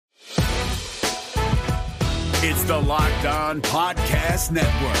It's the Locked On Podcast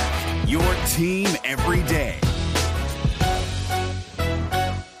Network, your team every day.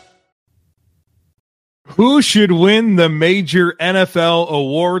 Who should win the major NFL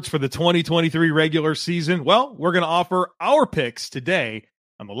awards for the 2023 regular season? Well, we're going to offer our picks today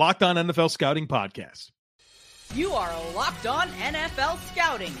on the Locked On NFL Scouting Podcast. You are Locked On NFL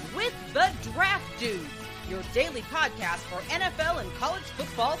Scouting with the Draft Dudes, your daily podcast for NFL and college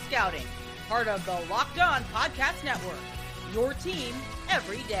football scouting. Part of the Locked On Podcast Network, your team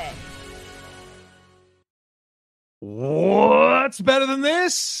every day. What's better than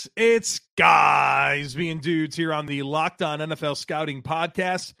this? It's guys being dudes here on the Locked On NFL Scouting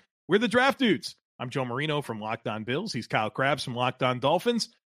Podcast. We're the Draft Dudes. I'm Joe Marino from Locked On Bills. He's Kyle Krabs from Locked On Dolphins.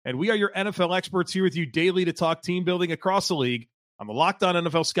 And we are your NFL experts here with you daily to talk team building across the league on the Locked On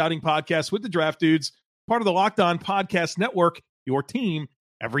NFL Scouting Podcast with the Draft Dudes, part of the Locked On Podcast Network, your team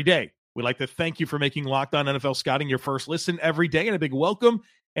every day. We'd like to thank you for making Locked On NFL Scouting your first listen every day, and a big welcome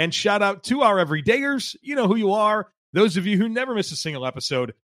and shout out to our everydayers. You know who you are. Those of you who never miss a single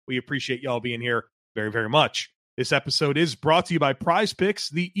episode, we appreciate y'all being here very, very much. This episode is brought to you by Prize Picks,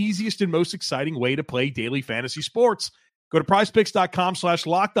 the easiest and most exciting way to play daily fantasy sports. Go to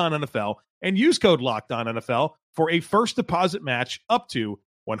prizepicks.com/LockedOnNFL and use code LockedOnNFL for a first deposit match up to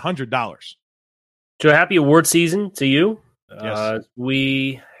 $100. Joe, happy award season to you. Yes.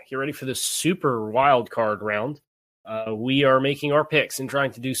 We get ready for the super wild card round. We are making our picks and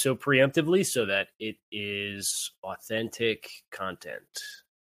trying to do so preemptively so that it is authentic content.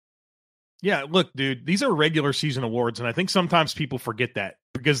 Yeah, look, dude, these are regular season awards, and I think sometimes people forget that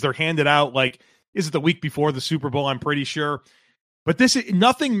because they're handed out like, is it the week before the Super Bowl? I'm pretty sure. But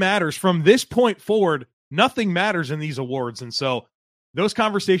nothing matters from this point forward. Nothing matters in these awards. And so those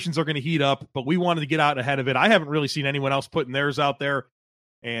conversations are going to heat up, but we wanted to get out ahead of it. I haven't really seen anyone else putting theirs out there.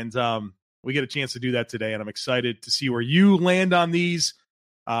 And we get a chance to do that today. And I'm excited to see where you land on these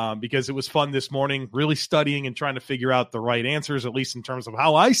because it was fun this morning, really studying and trying to figure out the right answers, at least in terms of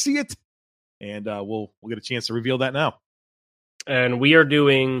how I see it. And we'll get a chance to reveal that now. And we are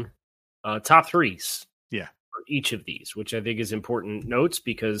doing top threes for each of these, which I think is important notes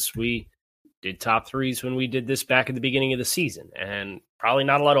because we did top threes when we did this back at the beginning of the season, and probably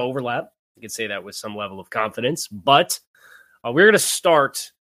not a lot of overlap. You could say that with some level of confidence, but we're going to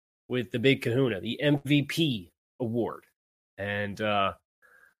start with the big kahuna, the MVP award. And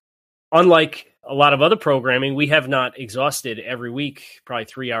unlike a lot of other programming, we have not exhausted every week, probably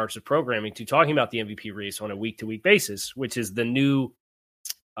 3 hours of programming to talking about the MVP race on a week-to-week basis, which is the new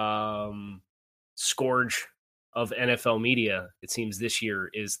scourge of NFL media. It seems this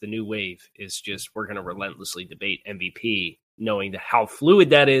year is the new wave, is just we're going to relentlessly debate MVP, knowing how fluid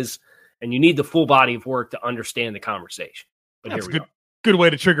that is, and you need the full body of work to understand the conversation. But That's here we go. Good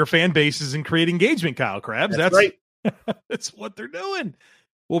way to trigger fan bases and create engagement, Kyle Krabs. That's right. That's what they're doing.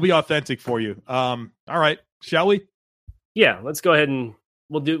 We'll be authentic for you. All right, shall we? Yeah, let's go ahead and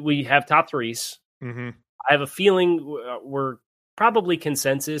we have top threes. Mm-hmm. I have a feeling we're probably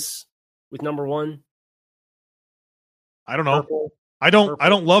consensus with number one. I don't know. Purple. I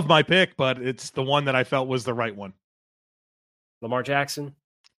don't love my pick, but it's the one that I felt was the right one. Lamar Jackson.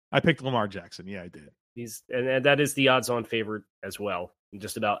 I picked Lamar Jackson. Yeah, I did. And that is the odds-on favorite as well.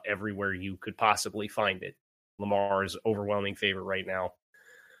 Just about everywhere you could possibly find it. Lamar is overwhelming favorite right now.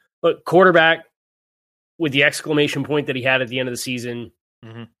 But quarterback, with the exclamation point that he had at the end of the season,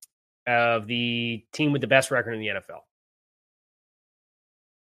 of the team with the best record in the NFL.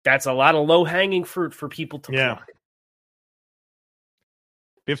 That's a lot of low-hanging fruit for people to pluck.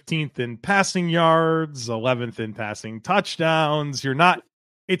 15th in passing yards, 11th in passing touchdowns.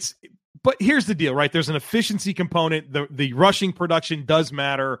 But here's the deal, right? There's an efficiency component. The rushing production does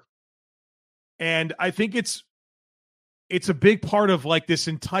matter. And I think it's a big part of like this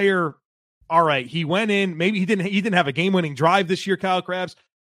entire, all right, he went in, maybe he didn't have a game-winning drive this year, Kyle Krabs,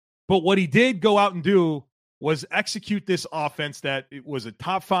 but what he did go out and do was execute this offense that it was a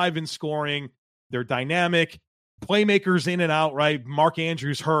top 5 in scoring. They're dynamic, playmakers in and out, right? Mark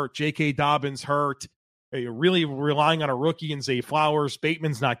Andrews hurt, J.K. Dobbins hurt. You're really relying on a rookie in Zay Flowers.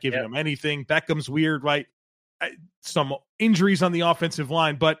 Bateman's not giving him anything. Beckham's weird, right? Some injuries on the offensive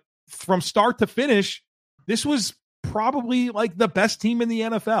line, but from start to finish, this was probably like the best team in the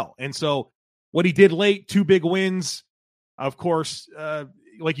NFL. And so what he did late, 2 big wins, of course,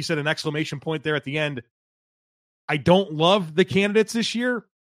 like you said, an exclamation point there at the end. I don't love the candidates this year.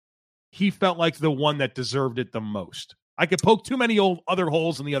 He felt like the one that deserved it the most. I could poke too many other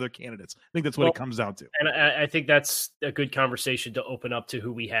holes in the other candidates. I think that's what it comes down to. And I think that's a good conversation to open up to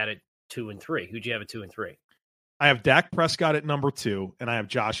who we had at 2 and 3. Who'd you have at 2 and 3? I have Dak Prescott at number 2, and I have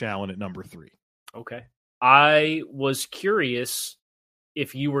Josh Allen at number 3. Okay. I was curious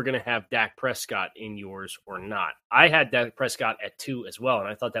if you were going to have Dak Prescott in yours or not. I had Dak Prescott at 2 as well, and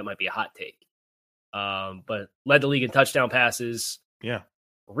I thought that might be a hot take. But led the league in touchdown passes. Yeah.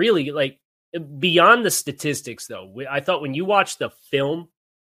 Really, like, beyond the statistics, though, I thought when you watch the film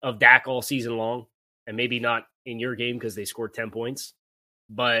of Dak all season long, and maybe not in your game because they scored 10 points,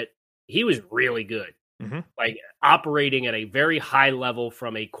 but he was really good. Mm-hmm. Like, operating at a very high level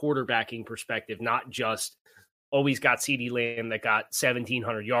from a quarterbacking perspective, not just, he's got CeeDee Lamb that got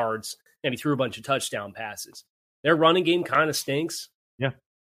 1,700 yards and he threw a bunch of touchdown passes. Their running game kind of stinks. Yeah.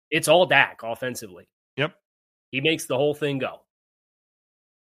 It's all Dak offensively. Yep. He makes the whole thing go.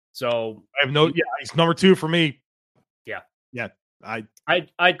 So I have he's number 2 for me. Yeah. Yeah.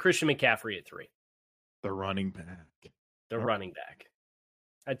 I'd Christian McCaffrey at 3. The running back. Running back.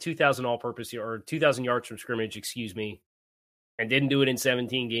 Had 2,000 all-purpose or 2,000 yards from scrimmage, and didn't do it in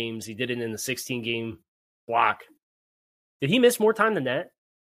 17 games. He did it in the 16-game block. Did he miss more time than that?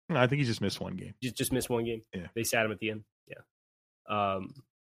 No, I think he just missed one game. Just missed one game? Yeah. They sat him at the end? Yeah.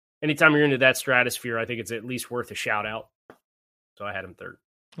 Anytime you're into that stratosphere, I think it's at least worth a shout-out. So I had him 3rd.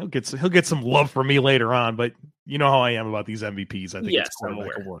 He'll get some love from me later on, but you know how I am about these MVPs. I think yes, it's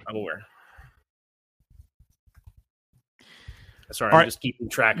quarterback award. I'm aware. Sorry, All I'm right. just keeping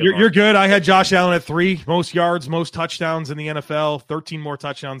track of You're good. I had Josh Allen at 3, most yards, most touchdowns in the NFL, 13 more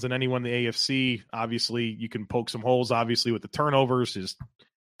touchdowns than anyone in the AFC. Obviously, you can poke some holes, obviously, with the turnovers. His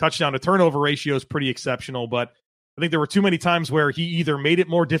touchdown to turnover ratio is pretty exceptional, but I think there were too many times where he either made it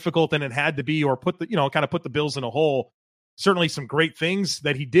more difficult than it had to be or put the Bills in a hole. Certainly some great things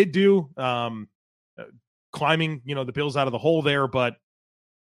that he did do, climbing, the Bills out of the hole there, but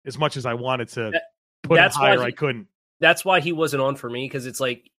as much as I wanted to put him higher, I couldn't. That's why he wasn't on for me, because it's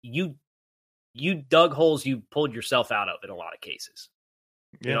like you dug holes you pulled yourself out of in a lot of cases.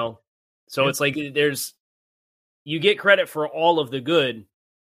 Yeah. You know? So it's like you get credit for all of the good,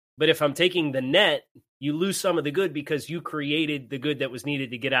 but if I'm taking the net, you lose some of the good because you created the good that was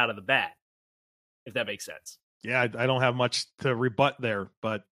needed to get out of the bad, if that makes sense. Yeah, I don't have much to rebut there,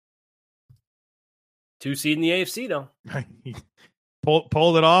 but 2 seed in the AFC, though. He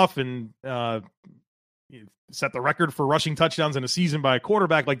pulled it off and set the record for rushing touchdowns in a season by a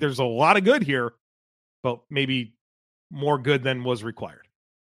quarterback. Like, there's a lot of good here, but maybe more good than was required.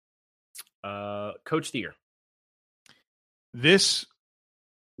 Coach of the Year. This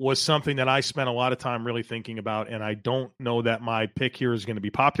was something that I spent a lot of time really thinking about, and I don't know that my pick here is going to be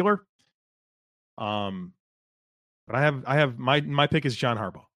popular. But I have my pick is John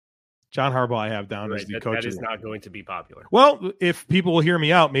Harbaugh. John Harbaugh I have down as the coach. That is not going to be popular. Well, if people will hear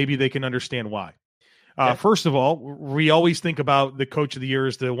me out, maybe they can understand why. First of all, we always think about the coach of the year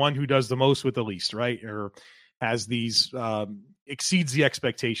as the one who does the most with the least, right? Or has these exceeds the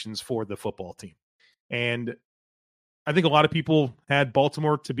expectations for the football team. And I think a lot of people had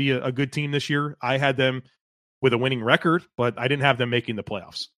Baltimore to be a good team this year. I had them with a winning record, but I didn't have them making the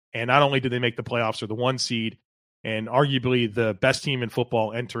playoffs. And not only did they make the playoffs or the 1 seed, and arguably the best team in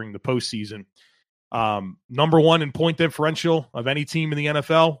football entering the postseason. Number 1 in point differential of any team in the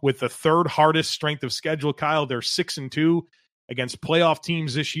NFL with the 3rd hardest strength of schedule. Kyle, they're 6-2 against playoff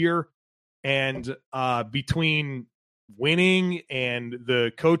teams this year. And between winning and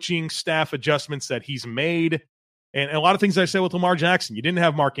the coaching staff adjustments that he's made, and a lot of things I said with Lamar Jackson, you didn't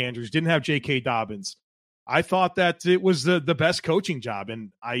have Mark Andrews, didn't have J.K. Dobbins. I thought that it was the best coaching job.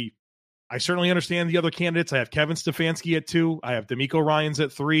 And I certainly understand the other candidates. I have Kevin Stefanski at 2. I have DeMeco Ryans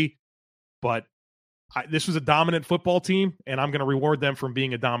at 3. But this was a dominant football team, and I'm going to reward them from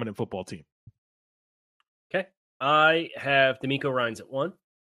being a dominant football team. Okay. I have DeMeco Ryans at 1.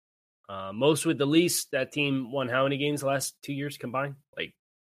 Most with the least. That team won how many games the last 2 years combined? Like,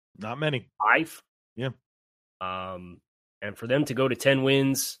 not many. 5. Yeah. And for them to go to 10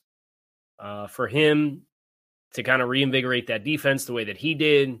 wins, for him to kind of reinvigorate that defense the way that he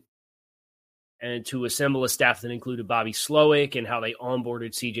did, and to assemble a staff that included Bobby Slowick and how they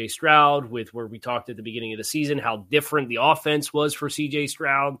onboarded C.J. Stroud with where we talked at the beginning of the season, how different the offense was for C.J.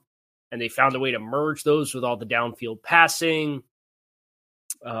 Stroud, and they found a way to merge those with all the downfield passing.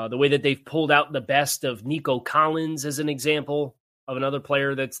 The way that they've pulled out the best of Nico Collins as an example of another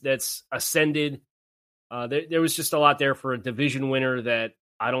player that's ascended. There was just a lot there for a division winner that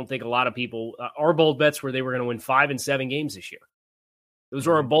I don't think a lot of people, our bold bets were they were going to win 5 and 7 games this year. Those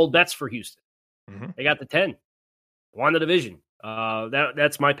were our bold bets for Houston. Mm-hmm. They got the 10, won the division.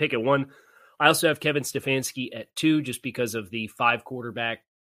 That's my pick at 1. I also have Kevin Stefanski at 2, just because of the 5 quarterback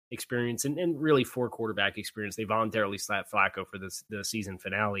experience and really 4 quarterback experience. They voluntarily slapped Flacco for the season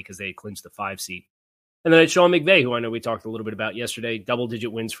finale because they clinched the 5 seed. And then I had Sean McVay, who I know we talked a little bit about yesterday,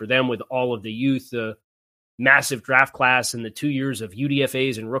 double-digit wins for them with all of the youth, the massive draft class and the 2 years of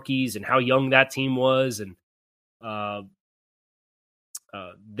UDFAs and rookies and how young that team was. And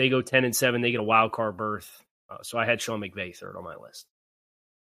they go 10-7. They get a wild card berth. So I had Sean McVay third on my list.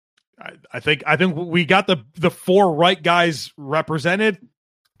 I think we got the 4 right guys represented.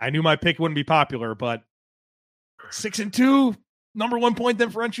 I knew my pick wouldn't be popular, but 6-2, number 1 point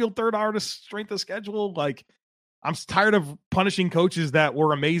differential, third hardest strength of schedule. Like, I'm tired of punishing coaches that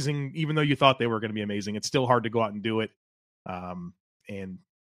were amazing, even though you thought they were going to be amazing. It's still hard to go out and do it. And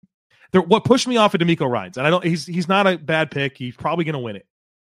what pushed me off of DeMeco Ryans, and he's not a bad pick. He's probably going to win it.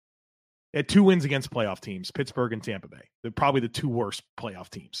 At 2 wins against playoff teams, Pittsburgh and Tampa Bay. They're probably the 2 worst playoff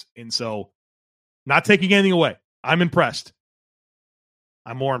teams. And so, not taking anything away. I'm impressed.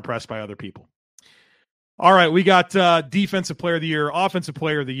 I'm more impressed by other people. All right, we got Defensive Player of the Year, Offensive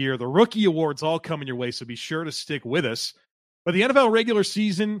Player of the Year, the Rookie Awards all coming your way, so be sure to stick with us. But the NFL regular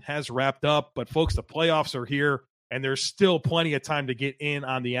season has wrapped up, but folks, the playoffs are here, and there's still plenty of time to get in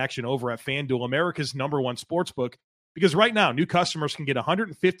on the action over at FanDuel, America's #1 sportsbook, because right now, new customers can get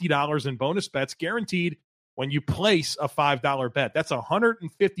 $150 in bonus bets guaranteed when you place a $5 bet. That's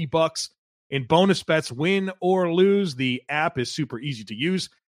 $150 in bonus bets, win or lose. The app is super easy to use.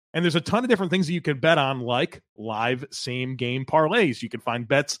 And there's a ton of different things that you can bet on, like live same-game parlays. You can find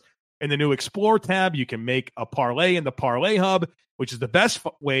bets in the new Explore tab. You can make a parlay in the Parlay Hub, which is the best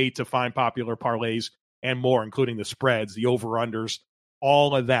way to find popular parlays and more, including the spreads, the over-unders,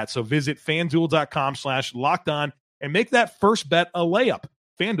 all of that. So visit FanDuel.com/lockedon and make that first bet a layup.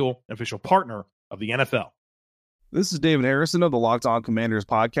 FanDuel, official partner of the NFL. This is David Harrison of the Locked On Commanders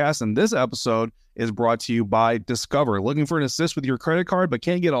podcast, and this episode is brought to you by Discover. Looking for an assist with your credit card but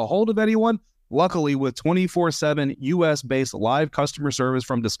can't get a hold of anyone? Luckily, with 24/7 U.S.-based live customer service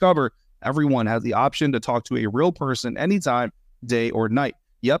from Discover, everyone has the option to talk to a real person anytime, day or night.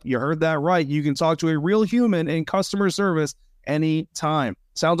 Yep, you heard that right. You can talk to a real human in customer service anytime.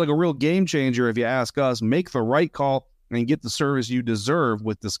 Sounds like a real game changer if you ask us. Make the right call and get the service you deserve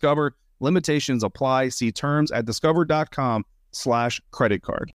with Discover. Limitations apply. See terms at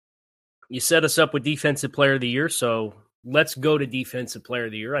discover.com/creditcard. You set us up with Defensive Player of the Year, so let's go to Defensive Player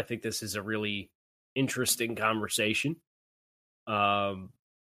of the Year. I think this is a really interesting conversation. A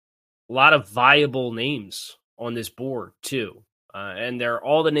lot of viable names on this board, too. And they're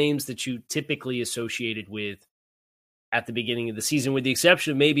all the names that you typically associated with at the beginning of the season, with the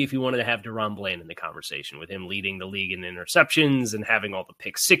exception of maybe if you wanted to have Deron Bland in the conversation, with him leading the league in interceptions and having all the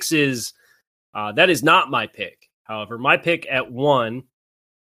pick sixes. That is not my pick. However, my pick at 1,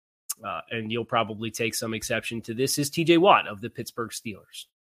 and you'll probably take some exception to this, is TJ Watt of the Pittsburgh Steelers.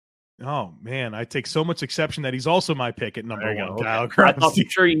 Oh, man, I take so much exception that he's also my pick at number 1. Okay. I thought for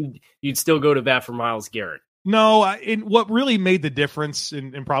sure you'd still go to bat for Myles Garrett. No, what really made the difference,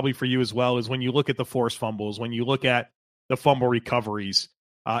 and probably for you as well, is when you look at the forced fumbles, when you look at the fumble recoveries,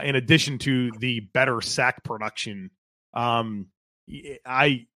 in addition to the better sack production. I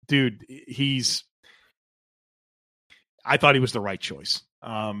thought he was the right choice.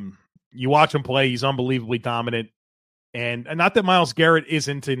 You watch him play, he's unbelievably dominant. And not that Myles Garrett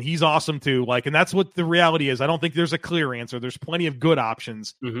isn't, and he's awesome too. And that's what the reality is. I don't think there's a clear answer. There's plenty of good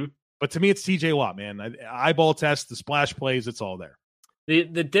options. Mm-hmm. But to me, it's TJ Watt, man. Eyeball test, the splash plays, it's all there.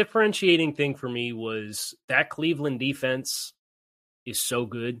 The differentiating thing for me was that Cleveland defense is so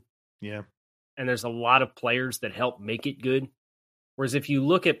good. Yeah. And there's a lot of players that help make it good. Whereas if you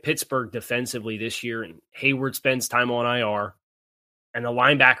look at Pittsburgh defensively this year, and Hayward spends time on IR, and the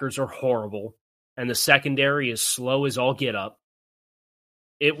linebackers are horrible, and the secondary is slow as all get up,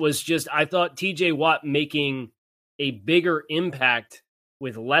 it was just, I thought TJ Watt making a bigger impact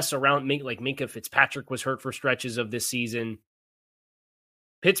with less around, like Minkah Fitzpatrick was hurt for stretches of this season.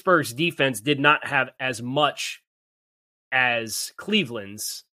 Pittsburgh's defense did not have as much as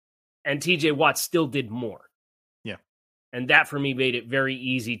Cleveland's, and TJ Watt still did more. Yeah. And that for me made it very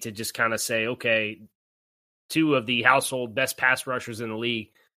easy to just kind of say, okay, 2 of the household best pass rushers in the league,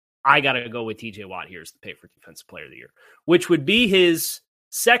 I got to go with TJ Watt here as the pick for Defensive Player of the Year, which would be his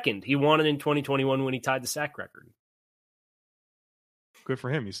second. He won it in 2021 when he tied the sack record. Good for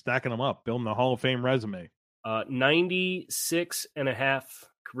him. He's stacking them up, building a Hall of Fame resume. 96.5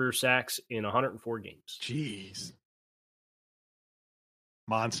 career sacks in 104 games. Jeez.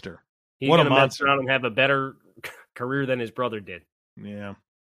 Monster. He's going to mess around and have a better career than his brother did. Yeah.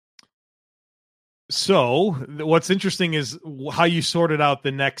 So what's interesting is how you sorted out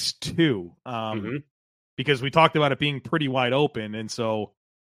the next 2. Because we talked about it being pretty wide open. And so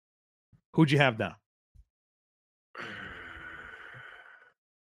who'd you have now?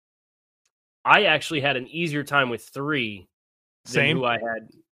 I actually had an easier time with 3 than who I had.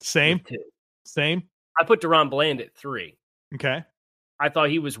 Same. I put Deron Bland at 3. Okay. I thought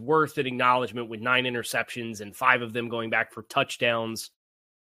he was worth an acknowledgement with 9 interceptions and 5 of them going back for touchdowns.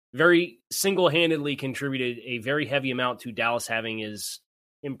 Very single-handedly contributed a very heavy amount to Dallas having as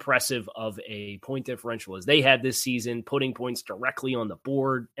impressive of a point differential as they had this season, putting points directly on the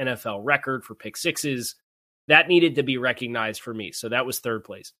board, NFL record for pick sixes. That needed to be recognized for me. So that was 3rd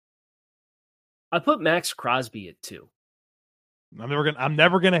place. I put Max Crosby at 2. I'm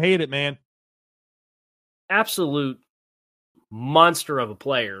never gonna hate it, man. Absolute monster of a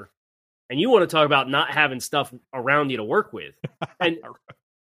player. And you want to talk about not having stuff around you to work with. And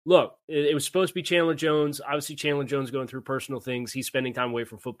look, it was supposed to be Chandler Jones. Obviously, Chandler Jones going through personal things. He's spending time away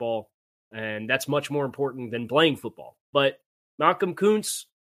from football, and that's much more important than playing football. But Malcolm Kuntz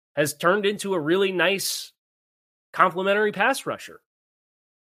has turned into a really nice complimentary pass rusher.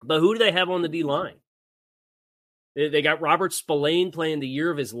 But who do they have on the D-line? They got Robert Spillane playing the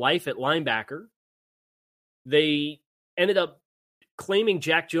year of his life at linebacker. They ended up claiming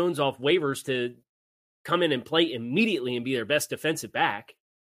Jack Jones off waivers to come in and play immediately and be their best defensive back.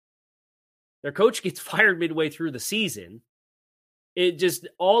 Their coach gets fired midway through the season. It just,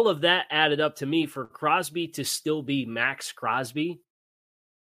 all of that added up to me for Crosby to still be Max Crosby.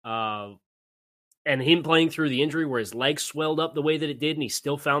 And him playing through the injury where his legs swelled up the way that it did and he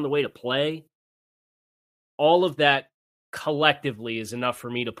still found a way to play. All of that collectively is enough for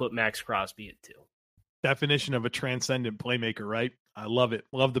me to put Max Crosby at 2. Definition of a transcendent playmaker, right? I love it.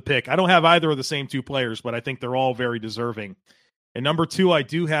 Love the pick. I don't have either of the same 2 players, but I think they're all very deserving. And number 2, I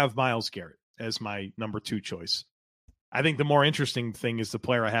do have Myles Garrett as my number 2 choice. I think the more interesting thing is the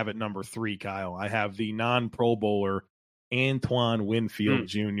player I have at number 3, Kyle. I have the non-Pro Bowler, Antoine Winfield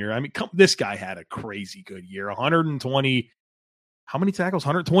Jr. I mean, this guy had a crazy good year. 120, how many tackles?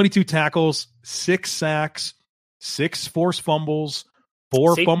 122 tackles, 6 sacks, 6 forced fumbles,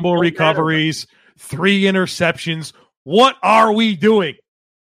 4 fumble recoveries, 3 interceptions. What are we doing?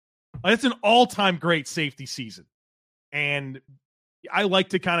 It's an all-time great safety season. And I like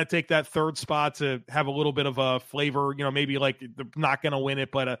to kind of take that 3rd spot to have a little bit of a flavor, maybe like they're not going to win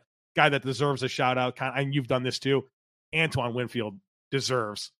it, but a guy that deserves a shout out. And you've done this too. Antoine Winfield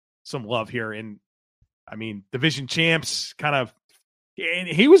deserves some love here. And I mean, division champs and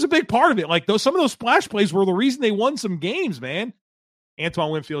he was a big part of it. Like some of those splash plays were the reason they won some games, man.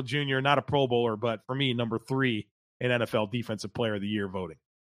 Antoine Winfield Jr., not a Pro Bowler, but for me, number 3 in NFL Defensive Player of the Year voting.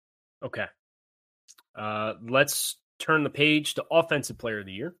 Okay. Let's turn the page to Offensive Player of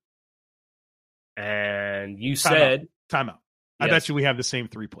the Year. And you said... Time out. I bet you we have the same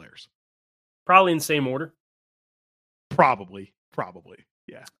 3 players. Probably in the same order. Probably.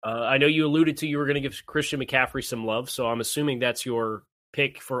 Yeah. I know you alluded to you were going to give Christian McCaffrey some love, so I'm assuming that's your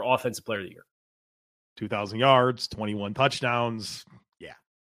pick for Offensive Player of the Year. 2,000 yards, 21 touchdowns. Yeah.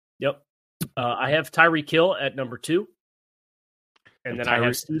 Yep. I have Tyreek Hill at number 2. And then I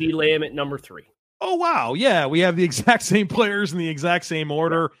have CeeDee Lamb at number 3. Oh, wow. Yeah, we have the exact same players in the exact same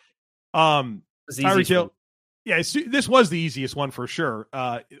order. Tyreek Hill. Yeah, this was the easiest one for sure.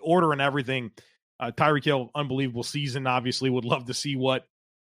 Order and everything. Tyreek Hill, unbelievable season. Obviously, would love to see what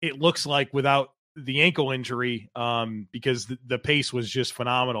it looks like without the ankle injury because the pace was just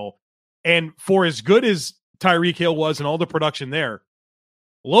phenomenal. And for as good as Tyreek Hill was and all the production there,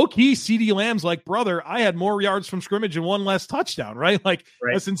 low-key, CeeDee Lamb's like, brother, I had more yards from scrimmage and 1 less touchdown, right?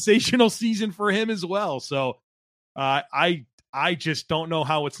 A sensational season for him as well. So I just don't know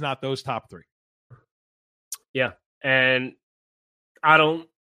how it's not those top 3. Yeah, and I don't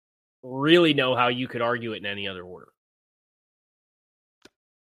really know how you could argue it in any other order.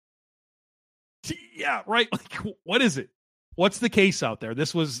 Yeah, right. What is it? What's the case out there?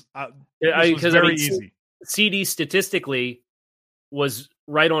 This was very easy. CD statistically was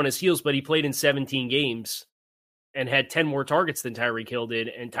right on his heels, but he played in 17 games and had 10 more targets than Tyreek Hill did.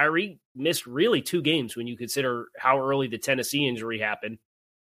 And Tyreek missed really 2 games when you consider how early the Tennessee injury happened.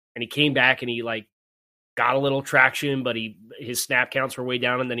 And he came back and he got a little traction, but his snap counts were way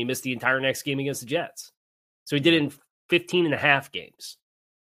down, and then he missed the entire next game against the Jets. So he did it in 15 and a half games.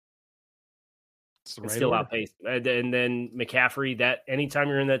 And still outpaced. And then McCaffrey, that anytime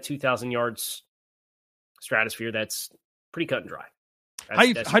you're in that 2,000 yards stratosphere, that's pretty cut and dry.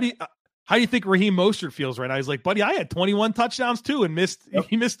 How do you think Raheem Mostert feels right now? He's like, buddy, I had 21 touchdowns too and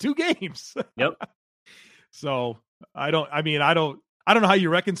he missed 2 games. Yep. So I don't know how you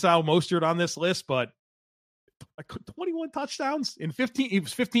reconcile Mostert on this list, but 21 touchdowns in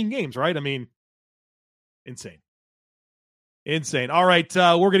 15 games, right? I mean, insane. All right,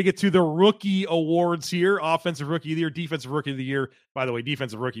 we're going to get to the rookie awards here. Offensive Rookie of the Year, Defensive Rookie of the Year. By the way,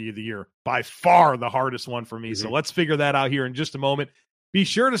 Defensive Rookie of the Year, by far the hardest one for me. Mm-hmm. So let's figure that out here in just a moment. Be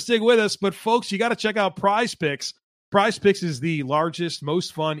sure to stick with us. But, folks, you got to check out Prize Picks. Prize Picks is the largest,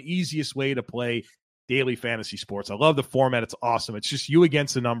 most fun, easiest way to play daily fantasy sports. I love the format. It's awesome. It's just you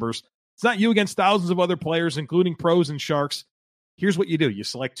against the numbers. It's not you against thousands of other players, including pros and sharks. Here's what you do. You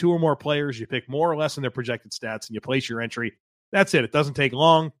select 2 or more players. You pick more or less in their projected stats, and you place your entry. That's it. It doesn't take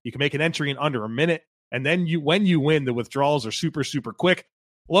long. You can make an entry in under a minute. And then when you win, the withdrawals are super, super quick.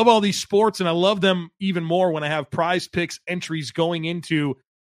 Love all these sports, and I love them even more when I have Prize Picks entries going into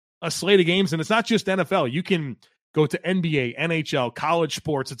a slate of games. And it's not just NFL. You can go to NBA, NHL, college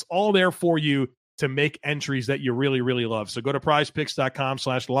sports. It's all there for you to make entries that you really, really love. So go to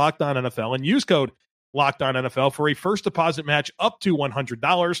prizepicks.com/LockedOnNFL and use code LockedOnNFL for a first deposit match up to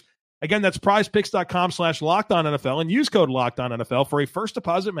 $100. Again, that's prizepicks.com/LockedOnNFL and use code LockedOnNFL for a first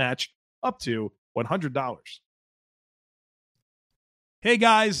deposit match up to $100. Hey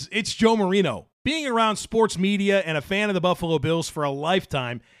guys, it's Joe Marino. Being around sports media and a fan of the Buffalo Bills for a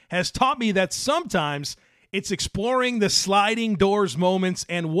lifetime has taught me that sometimes it's exploring the sliding doors moments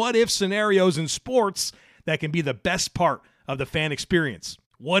and what-if scenarios in sports that can be the best part of the fan experience.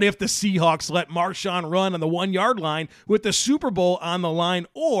 What if the Seahawks let Marshawn run on the 1-yard line with the Super Bowl on the line?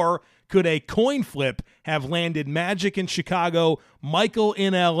 Or could a coin flip have landed Magic in Chicago, Michael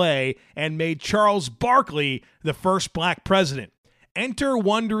in L.A., and made Charles Barkley the first black president? Enter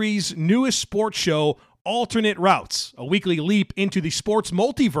Wondery's newest sports show, Alternate Routes, a weekly leap into the sports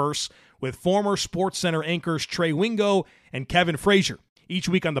multiverse with former SportsCenter anchors Trey Wingo and Kevin Frazier. Each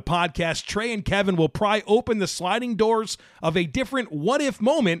week on the podcast, Trey and Kevin will pry open the sliding doors of a different what-if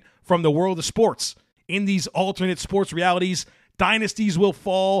moment from the world of sports. In these alternate sports realities, dynasties will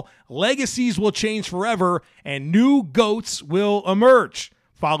fall, legacies will change forever, and new GOATs will emerge.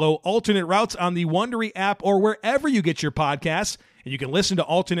 Follow Alternate Routes on the Wondery app or wherever you get your podcasts, and you can listen to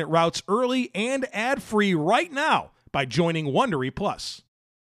Alternate Routes early and ad-free right now by joining Wondery Plus.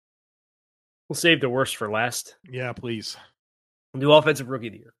 We'll save the worst for last. Yeah, please. New offensive rookie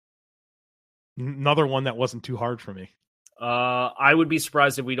of the year. Another one that wasn't too hard for me. I would be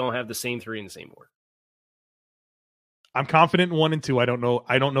surprised if we don't have the same 3 in the same order. I'm confident in 1 and 2. I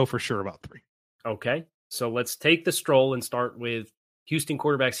don't know for sure about 3. Okay, so let's take the stroll and start with Houston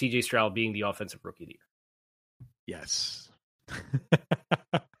quarterback C.J. Stroud being the offensive rookie of the year. Yes.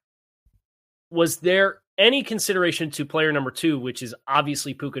 Was there any consideration to player number 2, which is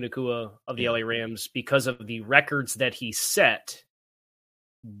obviously Puka Nacua of the LA Rams, because of the records that he set,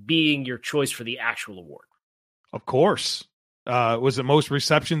 being your choice for the actual award? Of course. Was it most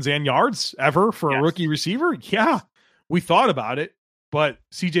receptions and yards ever for a rookie receiver? Yeah, we thought about it, but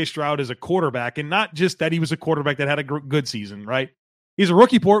CJ Stroud is a quarterback, and not just that he was a quarterback that had a good season, right? He's a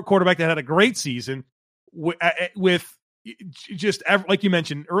rookie quarterback that had a great season with just like you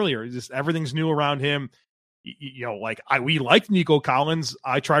mentioned earlier, just everything's new around him. We liked Nico Collins.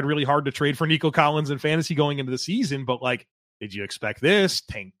 I tried really hard to trade for Nico Collins in fantasy going into the season, but did you expect this?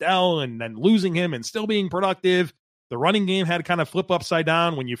 Tank Dell and then losing him and still being productive. The running game had to kind of flip upside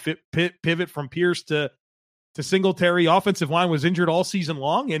down when you pivot from Pierce to Singletary. Offensive line was injured all season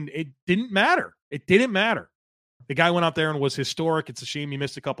long, and it didn't matter. It didn't matter. The guy went out there and was historic. It's a shame he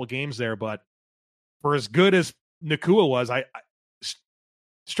missed a couple games there, but for as good as Nacua was,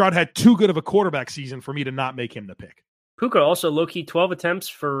 Stroud had too good of a quarterback season for me to not make him the pick. Puka also low-key 12 attempts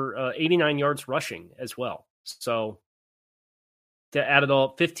for 89 yards rushing as well. So to add it all,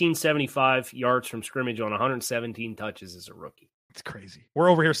 1,575 yards from scrimmage on 117 touches as a rookie. It's crazy. We're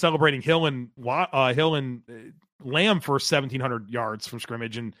over here celebrating Hill and Lamb for 1,700 yards from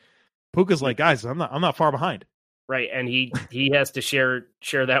scrimmage, and Puka's like, guys, I'm not far behind. Right, and he has to share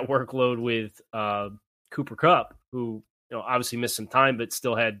that workload with Cooper Kupp, who obviously missed some time, but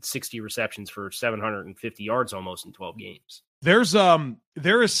still had 60 receptions for 750 yards almost in 12 games. There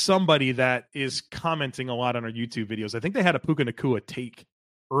is somebody that is commenting a lot on our YouTube videos. I think they had a Puka Nacua take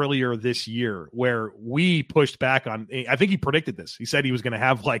earlier this year where we pushed back on. I think he predicted this. He said he was going to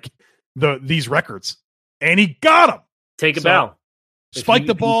have these records, and he got them. Take a bow. Spike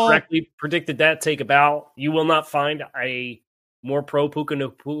the ball. Correctly predicted that. Take a bow. You will not find a more pro Puka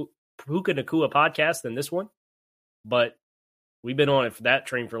Nacua podcast than this one, but we've been on it for that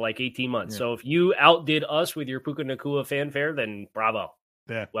train for 18 months. Yeah. So if you outdid us with your Puka Nacua fanfare, then bravo.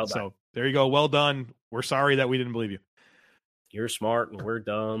 Yeah. Well done. So there you go. Well done. We're sorry that we didn't believe you. You're smart and we're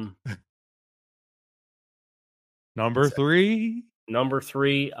dumb. Number 3, Sam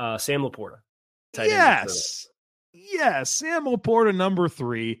Laporta. Yes. Sam Laporta, number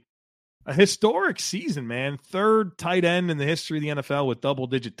 3. A historic season, man. 3rd tight end in the history of the NFL with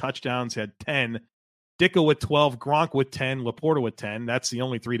double-digit touchdowns. Had 10. Dicko with 12. Gronk with 10. Laporta with 10. That's the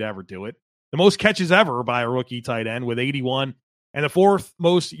only 3 to ever do it. The most catches ever by a rookie tight end with 81. and the 4th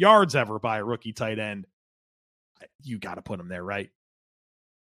most yards ever by a rookie tight end. You got to put him there, right?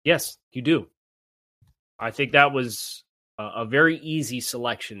 Yes, you do. I think that was a very easy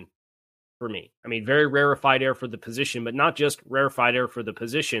selection for me. I mean, very rarefied air for the position, but not just rarefied air for the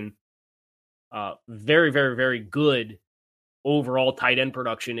position. Very, very, very good overall tight end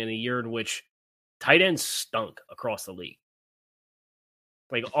production in a year in which tight ends stunk across the league.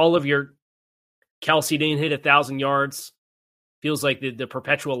 Like all of your Kelce didn't hit 1,000 yards. Feels like the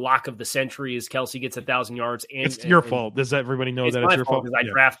perpetual lock of the century is Kelce gets 1,000 yards. And it's your fault. Does everybody know that it's your fault? Because I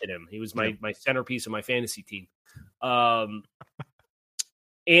drafted him. He was my centerpiece of my fantasy team.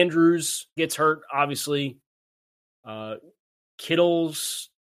 Andrews gets hurt, obviously. Kittle's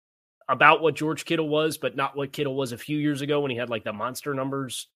about what George Kittle was, but not what Kittle was a few years ago when he had like the monster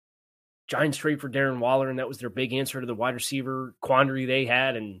numbers. Giants trade for Darren Waller, and that was their big answer to the wide receiver quandary they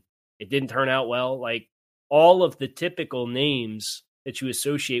had, and it didn't turn out well. Like all of the typical names that you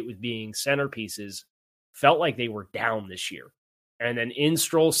associate with being centerpieces felt like they were down this year. And then in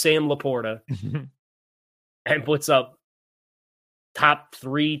strolls Sam Laporta and puts up top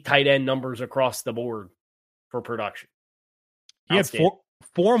 3 tight end numbers across the board for production. He had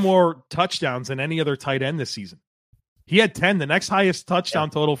 4 more touchdowns than any other tight end this season. He had 10. The next highest touchdown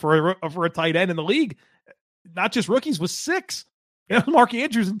total for a tight end in the league, not just rookies, was 6. It was Mark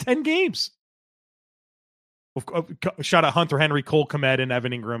Andrews in 10 games. Shout out Hunter Henry, Cole Kmet, and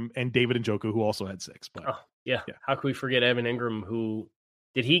Evan Ingram, and David Njoku, who also had 6. But yeah. How could we forget Evan Ingram? Who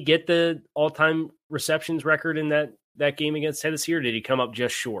did he get the all-time receptions record in that game against Tennessee, or did he come up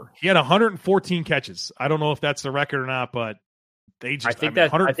just short? He had 114 catches. I don't know if that's the record or not, but they just I think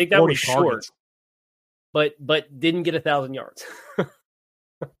that was short, but didn't get 1,000 yards.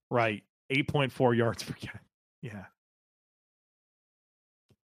 Right, 8.4 yards per catch. Yeah.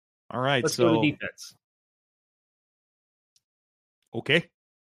 All right, let's go to the defense. Okay.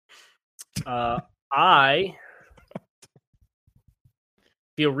 I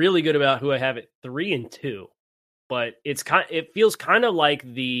feel really good about who I have at 3 and 2, but it feels kind of like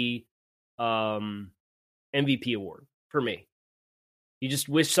the MVP award for me. You just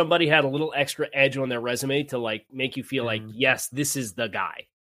wish somebody had a little extra edge on their resume to like make you feel like, yes, this is the guy.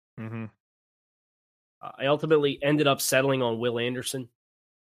 Mm-hmm. I ultimately ended up settling on Will Anderson,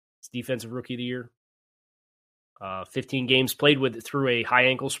 defensive rookie of the year. 15 games played through a high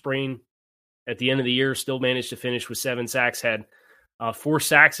ankle sprain at the end of the year, still managed to finish with 7 sacks, had 4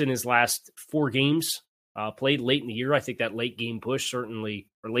 sacks in his last 4 games, played late in the year. I think that late season push certainly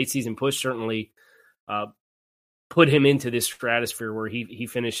put him into this stratosphere where he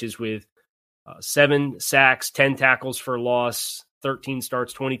finishes with 7 sacks, 10 tackles for loss, 13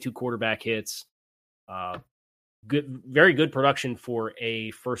 starts, 22 quarterback hits. Very good production for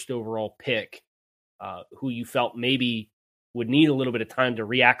a first overall pick. Who you felt maybe would need a little bit of time to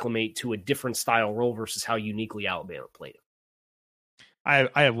reacclimate to a different style role versus how uniquely Alabama played him.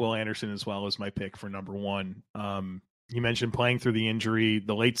 I have Will Anderson as well as my pick for number 1. You mentioned playing through the injury,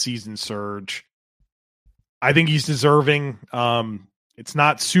 the late season surge. I think he's deserving. It's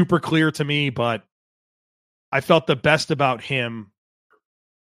not super clear to me, but I felt the best about him.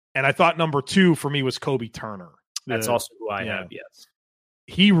 And I thought number 2 for me was Kobe Turner. That's also who I have, yes.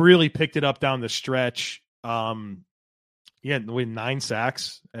 He really picked it up down the stretch. He had 9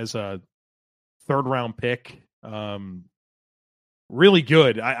 sacks as a 3rd-round pick. Really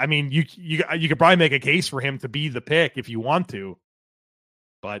good. I mean, you could probably make a case for him to be the pick if you want to,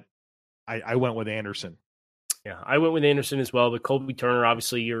 but I went with Anderson. Yeah, I went with Anderson as well. But Kobe Turner,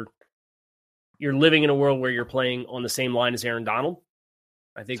 obviously, you're living in a world where you're playing on the same line as Aaron Donald.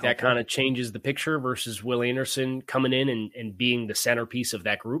 I think that kind of changes the picture versus Will Anderson coming in and being the centerpiece of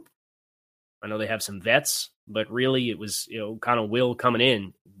that group. I know they have some vets, but really it was, kind of Will coming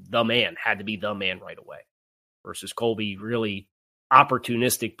in, the man, had to be the man right away. Versus Colby, really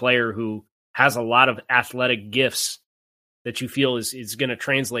opportunistic player who has a lot of athletic gifts that you feel is going to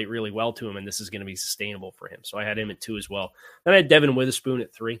translate really well to him, and this is going to be sustainable for him. So I had him at 2 as well. Then I had Devin Witherspoon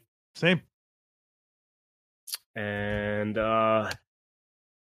at 3. Same. And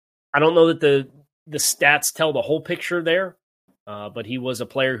I don't know that the stats tell the whole picture there, but he was a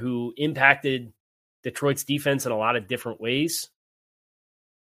player who impacted Detroit's defense in a lot of different ways.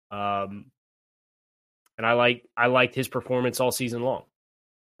 And I liked his performance all season long,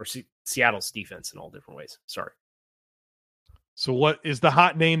 or Seattle's defense in all different ways. Sorry. So what is the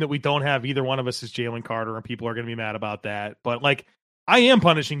hot name that we don't have? Either one of us is Jalen Carter, and people are going to be mad about that. But I am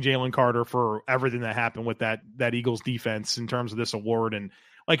punishing Jalen Carter for everything that happened with that Eagles defense in terms of this award. And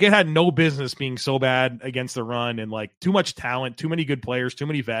it had no business being so bad against the run, and too much talent, too many good players, too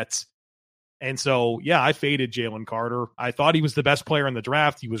many vets. And so, yeah, I faded Jalen Carter. I thought he was the best player in the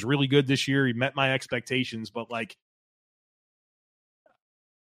draft. He was really good this year. He met my expectations, but like,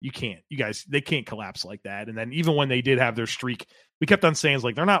 you guys, they can't collapse like that. And then even when they did have their streak, we kept on saying,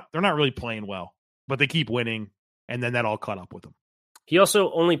 like, they're not really playing well, but they keep winning. And then that all caught up with them. He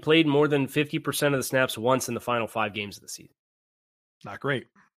also only played more than 50% of the snaps once in the final 5 games of the season. Not great.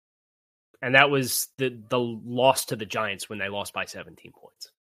 And that was the loss to the Giants when they lost by 17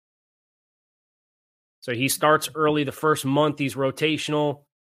 points. So he starts early the first month. He's rotational.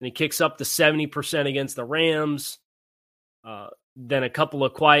 And he kicks up to 70% against the Rams. Then a couple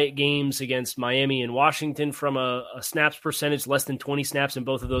of quiet games against Miami and Washington from a snaps percentage, less than 20 snaps in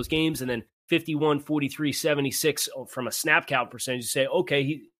both of those games. And then 51, 43, 76 from a snap count percentage. You say,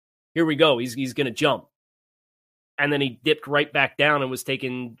 okay, here we go. He's going to jump. And then he dipped right back down and was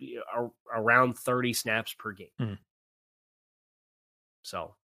taking around 30 snaps per game. Mm-hmm.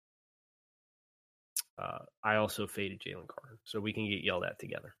 So I also faded Jalen Carter. So we can get yelled at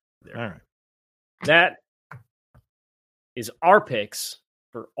together there. All right. That is our picks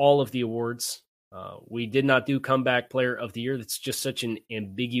for all of the awards. We did not do Comeback Player of the Year. That's just such an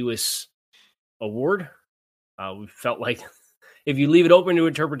ambiguous award. We felt like if you leave it open to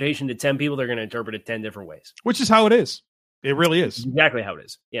interpretation to 10 people, they're going to interpret it 10 different ways. Which is how it is. It really is. Exactly how it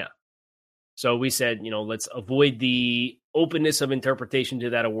is. Yeah. So we said, let's avoid the openness of interpretation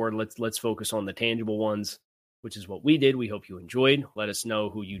to that award. Let's focus on the tangible ones, which is what we did. We hope you enjoyed. Let us know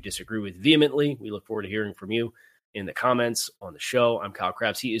who you disagree with vehemently. We look forward to hearing from you in the comments on the show. I'm Kyle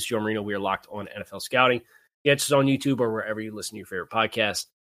Krabs. He is Joe Marino. We are locked on NFL Scouting. Catch us on YouTube or wherever you listen to your favorite podcast.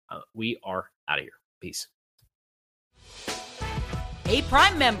 We are out of here. Peace. Hey,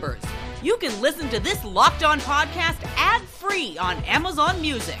 Prime members, you can listen to this Locked On podcast ad-free on Amazon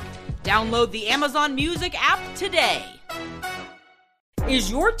Music. Download the Amazon Music app today.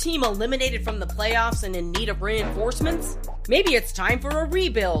 Is your team eliminated from the playoffs and in need of reinforcements? Maybe it's time for a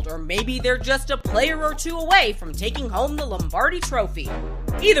rebuild, or maybe they're just a player or two away from taking home the Lombardi Trophy.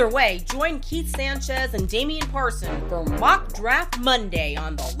 Either way, join Keith Sanchez and Damian Parson for Mock Draft Monday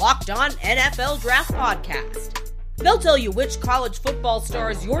on the Locked On NFL Draft Podcast. They'll tell you which college football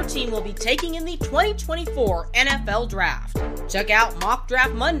stars your team will be taking in the 2024 NFL Draft. Check out Mock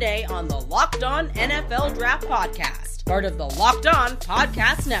Draft Monday on the Locked On NFL Draft Podcast, part of the Locked On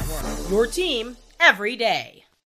Podcast Network. Your team every day.